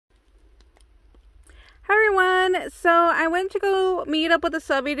So I went to go meet up with the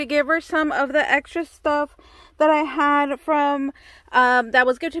subby to give her some of the extra stuff that I had from that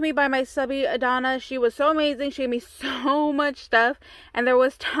was given to me by my subby Adana. She was so amazing. She gave me so much stuff, and there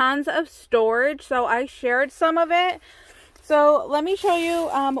was tons of storage, so I shared some of it. So let me show you.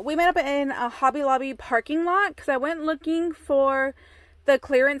 We met up in a Hobby Lobby parking lot because I went looking for the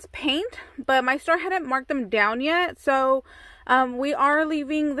clearance paint, but my store hadn't marked them down yet. So we are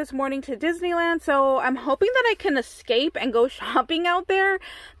leaving this morning to Disneyland, so I'm hoping that I can escape and go shopping out there.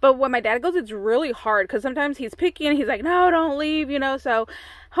 But when my dad goes, it's really hard because sometimes he's picky and he's like, no, don't leave, you know. So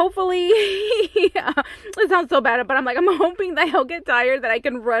hopefully, it sounds so bad, but I'm like, I'm hoping that he'll get tired, that I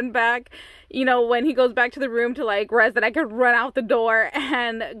can run back, you know, when he goes back to the room to like rest, that I can run out the door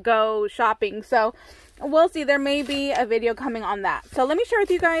and go shopping. So we'll see. There may be a video coming on that. So let me share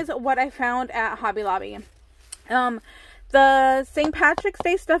with you guys what I found at Hobby Lobby. The St. Patrick's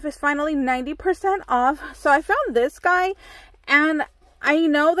Day stuff is finally 90% off. So I found this guy, and I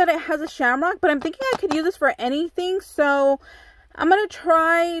know that it has a shamrock, but I'm thinking I could use this for anything. So I'm going to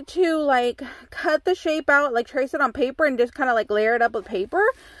try to like cut the shape out, like trace it on paper and just kind of like layer it up with paper.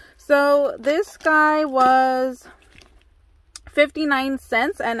 So this guy was 59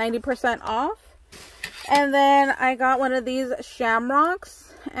 cents at 90% off. And then I got one of these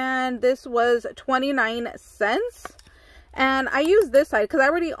shamrocks, and this was 29 cents. And I use this side because I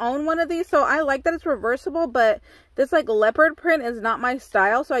already own one of these, so I like that it's reversible, but this like leopard print is not my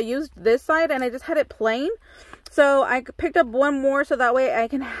style, so I used this side and I just had it plain. So I picked up one more so that way I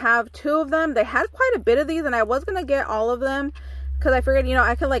can have two of them. They had quite a bit of these, and I was gonna get all of them because I figured, you know,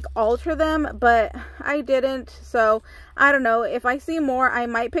 I could like alter them, but I didn't. So I don't know, if I see more I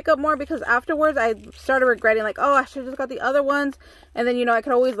might pick up more, because afterwards I started regretting like, oh, I should have just got the other ones, and then, you know, I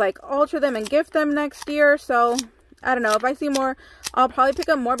could always like alter them and gift them next year. So I don't know, if I see more I'll probably pick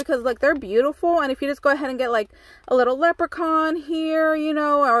up more, because like they're beautiful. And if you just go ahead and get like a little leprechaun here, you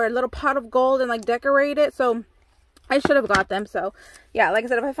know, or a little pot of gold and like decorate it. So I should have got them. So yeah, like I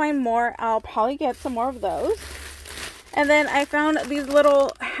said, if I find more I'll probably get some more of those. And then I found these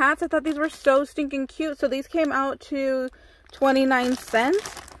little hats. I thought these were so stinking cute. So these came out to 29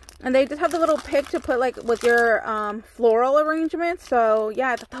 cents. And they just have the little pick to put like with your floral arrangement. So yeah,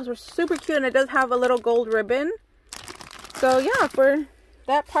 I thought those were super cute. And it does have a little gold ribbon. So yeah, for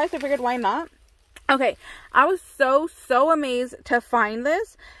that price I figured why not. Okay, I was so amazed to find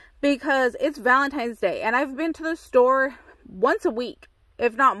this because it's Valentine's Day. And I've been to the store once a week,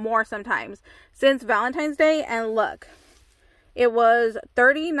 if not more sometimes, since Valentine's Day. And look, it was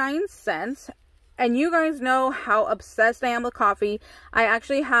 39 cents. And you guys know how obsessed I am with coffee. I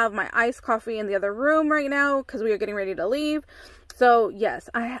actually have my iced coffee in the other room right now because we are getting ready to leave. So yes,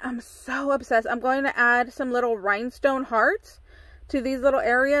 I am so obsessed. I'm going to add some little rhinestone hearts to these little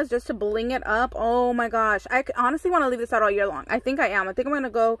areas just to bling it up. Oh my gosh. I honestly want to leave this out all year long. I think I am. I think I'm going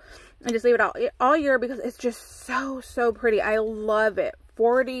to go and just leave it out all year because it's just so pretty. I love it.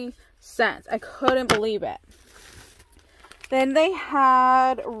 40 cents. I couldn't believe it. Then they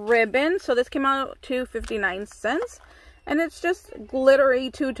had ribbon. So this came out to 59 cents. And it's just glittery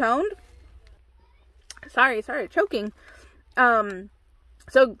two-toned. Sorry, choking.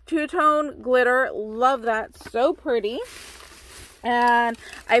 So two-tone glitter. Love that. So pretty. And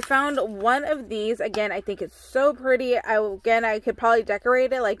I found one of these. Again, I think it's so pretty. I could probably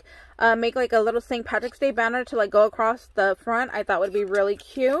decorate it. Like, make like a little St. Patrick's Day banner to like go across the front. I thought would be really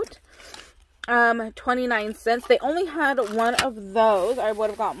cute. 29 cents. They only had one of those. I would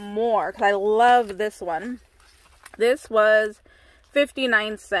have got more because I love this one. This was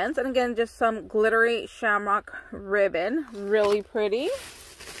 59 cents. And again, just some glittery shamrock ribbon. Really pretty.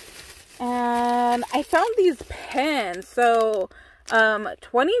 And I found these pens. So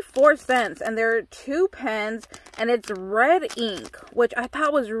 24 cents. And there are 2 pens. And it's red ink, which I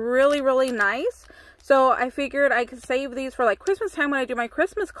thought was really nice. So I figured I could save these for like Christmas time when I do my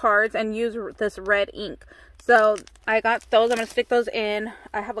Christmas cards and use this red ink. So I got those. I'm going to stick those in.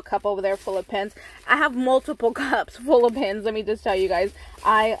 I have a cup over there full of pens. I have multiple cups full of pens. Let me just tell you guys,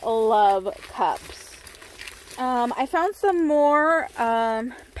 I love cups. I found some more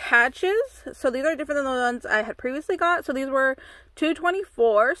patches. So these are different than the ones I had previously got. So these were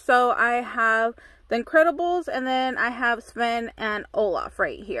 $2.24. So I have The Incredibles, and then I have Sven and Olaf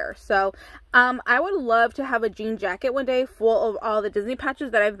right here. So I would love to have a jean jacket one day full of all the Disney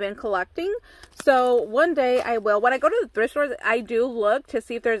patches that I've been collecting. So one day I will. When I go to the thrift stores, I do look to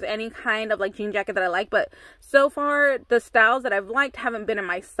see if there's any kind of like jean jacket that I like. But so far, the styles that I've liked haven't been in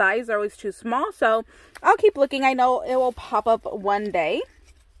my size. They're always too small. So I'll keep looking. I know it will pop up one day.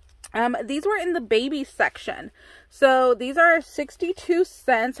 These were in the baby section. So these are 62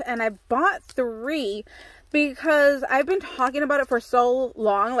 cents and I bought 3 because I've been talking about it for so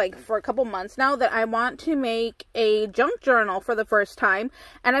long, like for a couple months now, that I want to make a junk journal for the first time.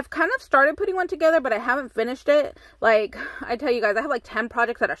 And I've kind of started putting one together, but I haven't finished it. Like, I tell you guys, I have like 10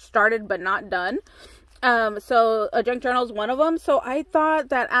 projects that are started but not done. So a junk journal is one of them. So I thought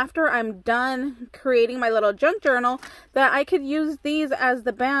that after I'm done creating my little junk journal, that I could use these as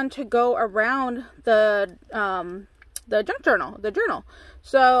the band to go around the junk journal, the journal.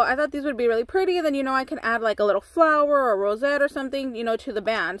 So I thought these would be really pretty. And then, you know, I could add like a little flower or a rosette or something, you know, to the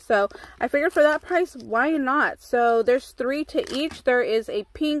band. So I figured for that price, why not? So there's 3 to each. There is a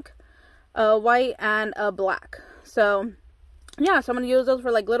pink, a white, and a black. So yeah, so I'm going to use those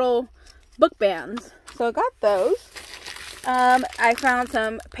for like little book bands. So I got those. I found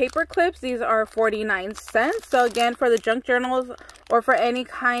some paper clips. These are 49 cents. So again, for the junk journals or for any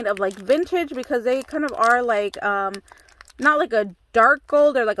kind of like vintage, because they kind of are like, not like a dark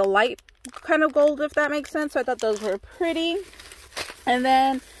gold or like a light kind of gold, if that makes sense. So I thought those were pretty. And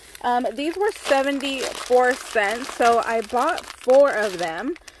then these were 74 cents. So I bought 4 of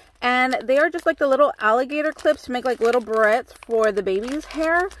them. And they are just like the little alligator clips to make like little barrettes for the baby's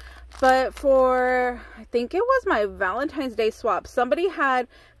hair. But for, I think it was my Valentine's Day swap, somebody had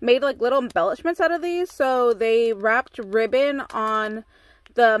made like little embellishments out of these. So they wrapped ribbon on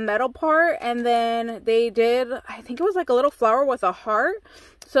the metal part, and then they did, I think it was like a little flower with a heart.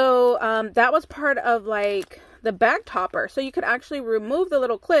 So that was part of like the bag topper. So you could actually remove the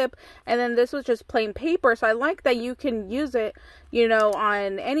little clip, and then this was just plain paper. So I like that you can use it, you know,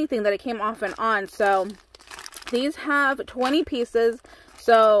 on anything that it came off and on. So these have 20 pieces.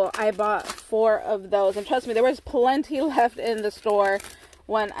 So I bought 4 of those, and trust me, there was plenty left in the store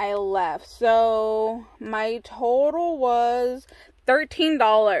when I left. So my total was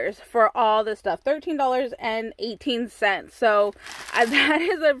 $13 for all this stuff. $13.18. So that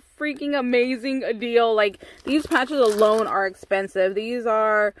is a freaking amazing deal. Like, these patches alone are expensive. These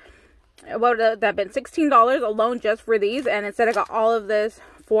are, what would that have been? $16 alone just for these, and instead I got all of this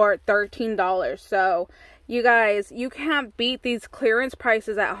for $13. So you guys, you can't beat these clearance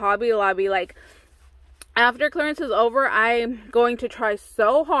prices at Hobby Lobby. Like, after clearance is over, I'm going to try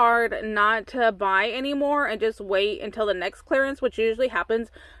so hard not to buy anymore and just wait until the next clearance, which usually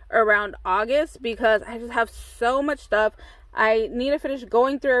happens around August, because I just have so much stuff. I need to finish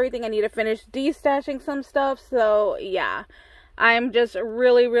going through everything. I need to finish destashing some stuff. So yeah, I'm just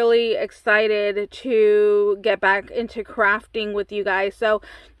really, really excited to get back into crafting with you guys. So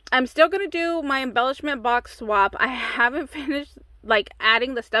I'm still going to do my embellishment box swap. I haven't finished like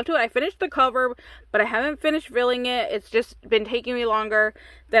adding the stuff to it. I finished the cover, but I haven't finished filling it. It's just been taking me longer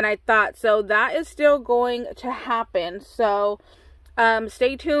than I thought. So that is still going to happen. So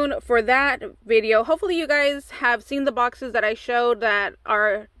stay tuned for that video. Hopefully you guys have seen the boxes that I showed that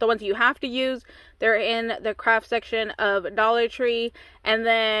are the ones you have to use. They're in the craft section of Dollar Tree. And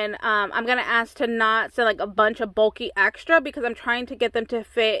then I'm going to ask to not send like a bunch of bulky extra, because I'm trying to get them to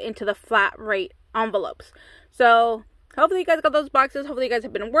fit into the flat rate envelopes. So hopefully you guys got those boxes. Hopefully you guys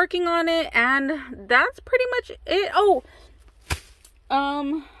have been working on it. And that's pretty much it. Oh,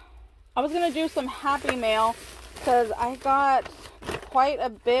 I was going to do some Happy Mail because I got quite a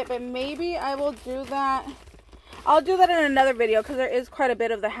bit, but maybe I will do that. I'll do that in another video because there is quite a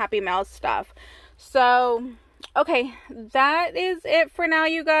bit of the Happy Mail stuff. So, okay, that is it for now,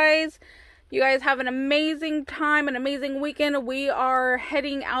 you guys. You guys have an amazing time, an amazing weekend. We are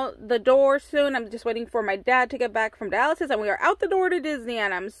heading out the door soon. I'm just waiting for my dad to get back from dialysis, and we are out the door to Disney,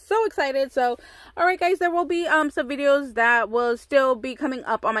 and I'm so excited. So, alright guys, there will be some videos that will still be coming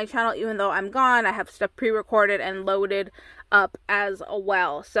up on my channel even though I'm gone. I have stuff pre-recorded and loaded up as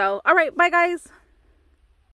well. So, alright, bye guys.